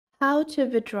How to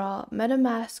withdraw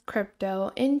Metamask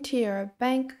crypto into your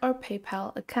bank or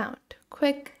PayPal account.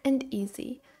 Quick and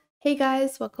easy. Hey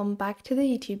guys, welcome back to the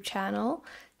YouTube channel.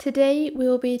 Today we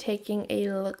will be taking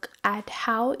a look at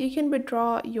how you can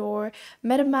withdraw your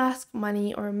Metamask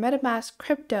money or Metamask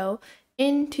crypto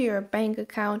into your bank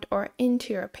account or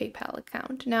into your PayPal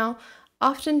account. Now,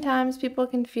 oftentimes people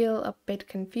can feel a bit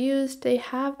confused. They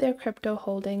have their crypto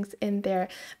holdings in their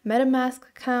Metamask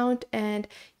account and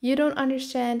you don't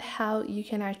understand how you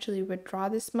can actually withdraw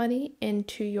this money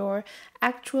into your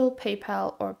actual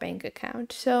PayPal or bank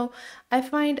account. So I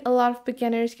find a lot of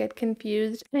beginners get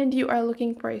confused and you are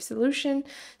looking for a solution.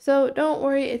 So don't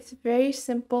worry, it's very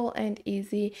simple and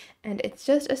easy, and it's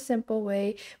just a simple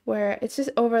way where it's just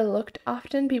overlooked.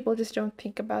 Often people just don't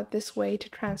think about this way to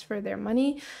transfer their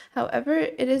money. However,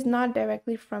 it is not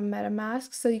directly from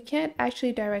MetaMask, so you can't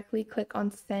actually directly click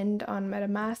on send on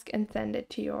MetaMask and send it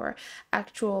to your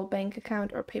actual bank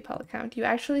account or PayPal account. You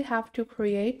actually have to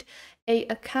create a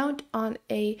account on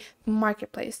a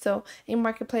marketplace. So a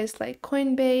marketplace like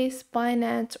Coinbase,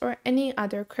 Binance, or any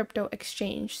other crypto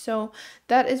exchange. So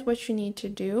that is what you need to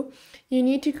do. You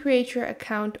need to create your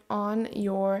account on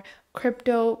your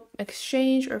crypto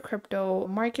exchange or crypto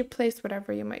marketplace,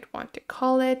 whatever you might want to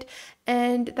call it.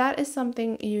 And that is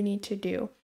something you need to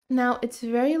do. Now, it's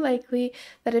very likely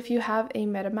that if you have a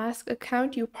MetaMask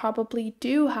account, you probably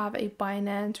do have a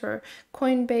Binance or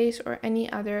Coinbase or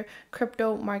any other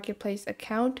crypto marketplace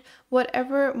account.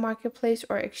 Whatever marketplace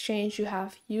or exchange you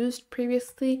have used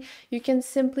previously, you can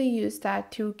simply use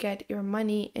that to get your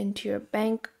money into your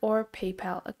bank or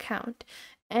PayPal account.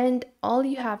 And all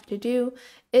you have to do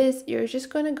is you're just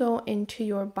going to go into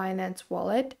your Binance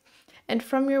wallet, and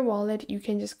from your wallet, you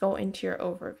can just go into your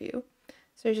overview.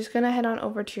 So you're just going to head on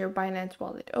over to your Binance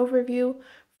Wallet overview.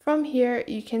 From here,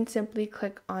 you can simply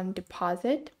click on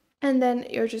deposit, and then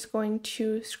you're just going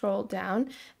to scroll down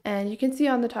and you can see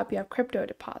on the top you have crypto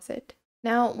deposit.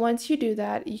 Now, once you do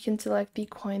that, you can select the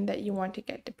coin that you want to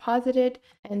get deposited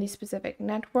and the specific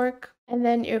network, and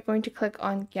then you're going to click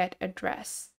on get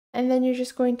address. And then you're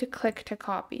just going to click to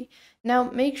copy. Now,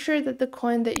 make sure that the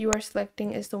coin that you are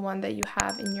selecting is the one that you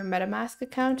have in your MetaMask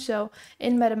account. So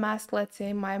in MetaMask, let's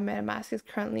say my MetaMask is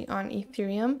currently on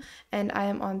Ethereum and I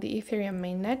am on the Ethereum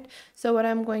mainnet. So what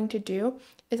I'm going to do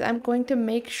is I'm going to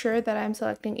make sure that I'm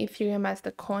selecting Ethereum as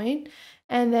the coin.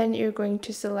 And then you're going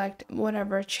to select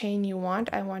whatever chain you want.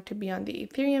 I want to be on the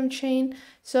Ethereum chain.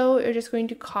 So you're just going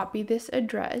to copy this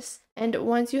address. And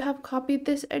once you have copied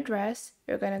this address,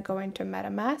 you're going to go into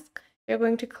MetaMask. You're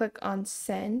going to click on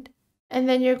send. And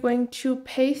then you're going to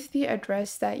paste the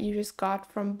address that you just got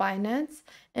from Binance.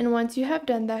 And once you have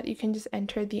done that, you can just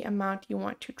enter the amount you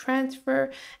want to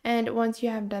transfer. And once you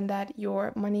have done that,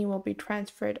 your money will be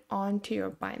transferred onto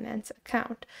your Binance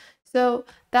account. So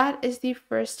that is the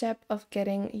first step of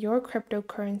getting your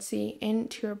cryptocurrency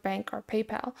into your bank or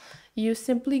PayPal. You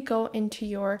simply go into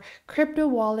your crypto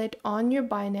wallet on your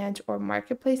Binance or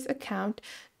Marketplace account,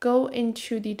 go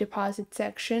into the deposit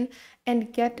section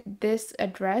and get this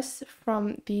address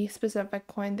from the specific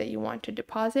coin that you want to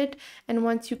deposit. And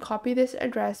once you copy this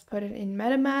address, put it in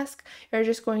MetaMask, you're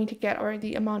just going to get, or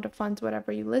the amount of funds,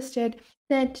 whatever you listed,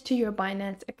 sent to your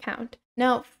Binance account.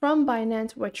 Now, from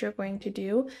Binance, what you're going to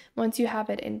do, once you have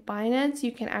it in Binance,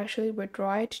 you can actually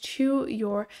withdraw it to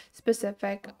your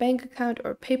specific bank account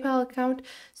or PayPal account.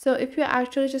 So if you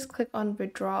actually just click on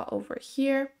withdraw over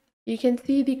here, you can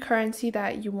see the currency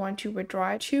that you want to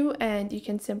withdraw to, and you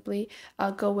can simply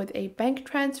go with a bank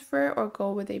transfer or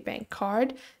go with a bank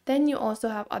card. Then you also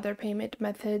have other payment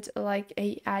methods like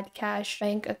a add cash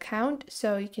bank account,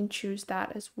 so you can choose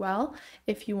that as well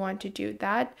if you want to do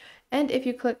that. And if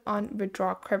you click on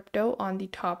withdraw crypto on the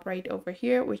top right over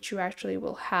here, which you actually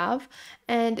will have,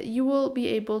 and you will be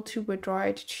able to withdraw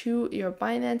it to your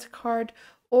Binance card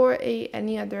or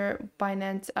any other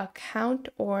Binance account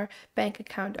or bank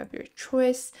account of your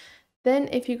choice. Then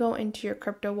if you go into your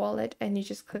crypto wallet and you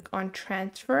just click on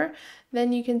transfer,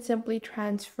 then you can simply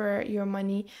transfer your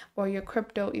money or your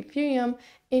crypto Ethereum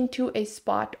into a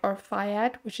spot or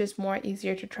fiat, which is more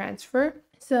easier to transfer.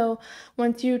 So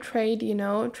once you trade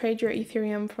your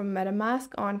Ethereum from MetaMask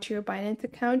onto your Binance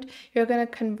account, you're going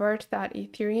to convert that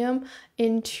Ethereum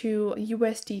into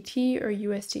USDT or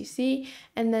USDC,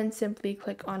 and then simply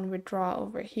click on withdraw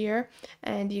over here,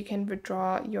 and you can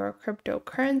withdraw your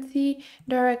cryptocurrency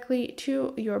directly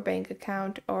to your bank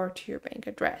account or to your bank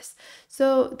address.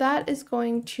 So that is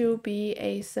going to be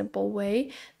a simple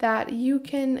way that you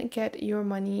can get your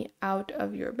money out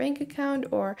of your bank account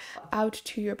or out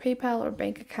to your PayPal or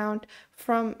bank account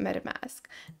from Metamask.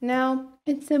 Now,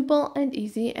 it's simple and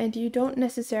easy, and you don't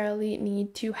necessarily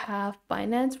need to have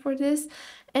Binance for this.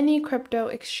 Any crypto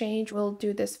exchange will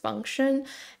do this function,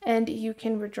 and you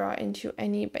can withdraw into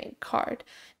any bank card.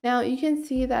 Now you can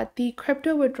see that the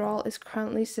crypto withdrawal is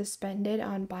currently suspended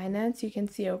on Binance. You can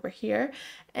see over here,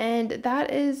 and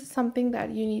that is something that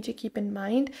you need to keep in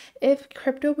mind. If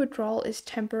crypto withdrawal is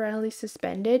temporarily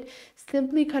suspended,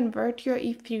 simply convert your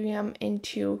Ethereum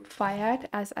into fiat,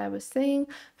 as I was saying.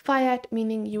 Fiat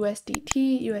meaning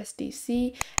USDT,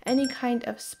 USDC, any kind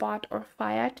of spot or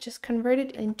fiat, just convert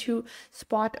it into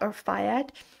spot or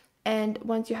fiat. And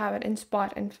once you have it in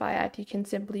spot and fiat, you can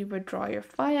simply withdraw your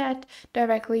fiat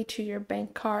directly to your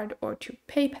bank card or to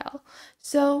PayPal.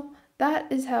 So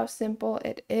that is how simple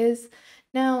it is.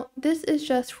 Now, this is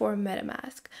just for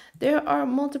Metamask. There are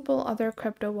multiple other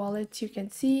crypto wallets you can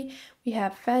see. We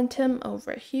have Phantom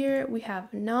over here, we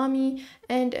have Nami,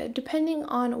 and depending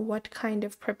on what kind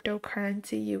of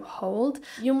cryptocurrency you hold,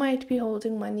 you might be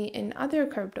holding money in other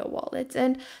crypto wallets.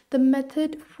 And the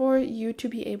method for you to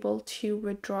be able to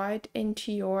withdraw it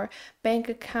into your bank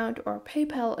account or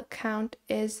PayPal account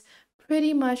is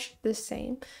pretty much the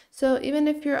same. So even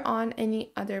if you're on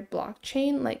any other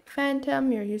blockchain like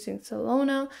Phantom, you're using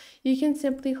Solana, you can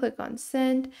simply click on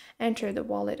send, enter the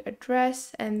wallet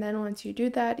address, and then once you do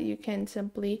that, you can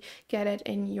simply get it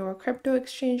in your crypto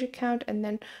exchange account, and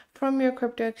then from your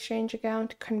crypto exchange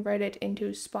account, convert it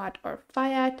into spot or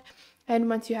fiat. And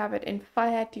once you have it in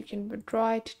fiat, you can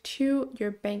withdraw it to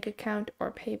your bank account or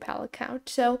PayPal account.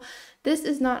 So this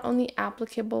is not only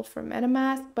applicable for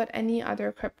MetaMask, but any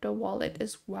other crypto wallet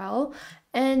as well.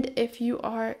 And if you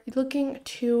are looking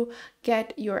to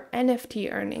get your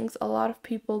NFT earnings, a lot of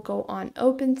people go on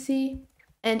OpenSea.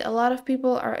 And a lot of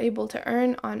people are able to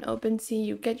earn on OpenSea.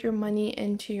 You get your money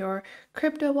into your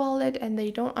crypto wallet and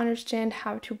they don't understand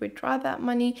how to withdraw that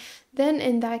money. Then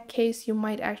in that case, you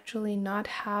might actually not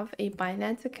have a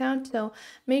Binance account. So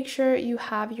make sure you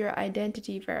have your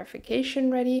identity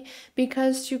verification ready,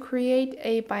 because to create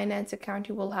a Binance account,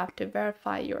 you will have to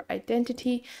verify your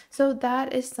identity. So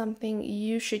that is something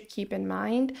you should keep in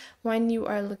mind when you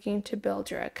are looking to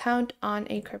build your account on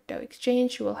a crypto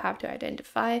exchange. You will have to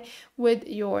identify with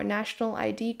your national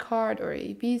ID card or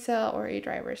a visa or a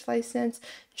driver's license,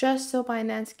 just so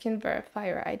Binance can verify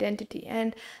your identity.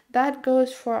 And that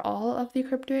goes for all of the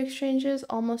crypto exchanges.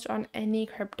 Almost on any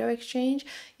crypto exchange,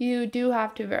 you do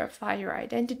have to verify your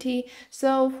identity.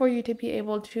 So for you to be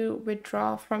able to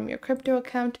withdraw from your crypto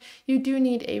account, you do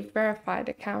need a verified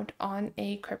account on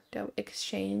a crypto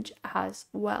exchange as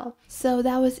well. So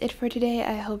that was it for today.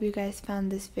 I hope you guys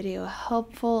found this video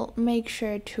helpful. Make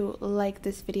sure to like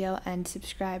this video and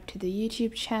subscribe to the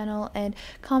YouTube channel, and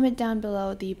comment down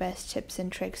below the best tips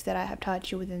and tricks that I have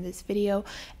taught you within this video.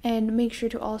 And make sure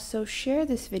to also share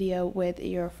this video with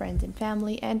your friends and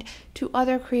family and to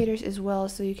other creators as well,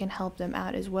 so you can help them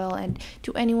out as well, and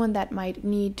to anyone that might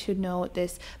need to know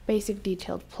this basic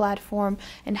detailed platform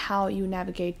and how you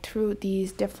navigate through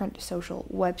these different social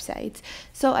websites.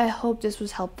 So I hope this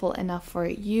was helpful enough for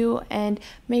you, and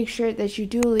make sure that you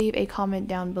do leave a comment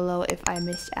down below if I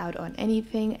missed out on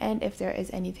anything and if there is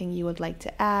anything you would like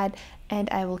to add, and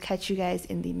I will catch you guys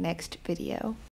in the next video.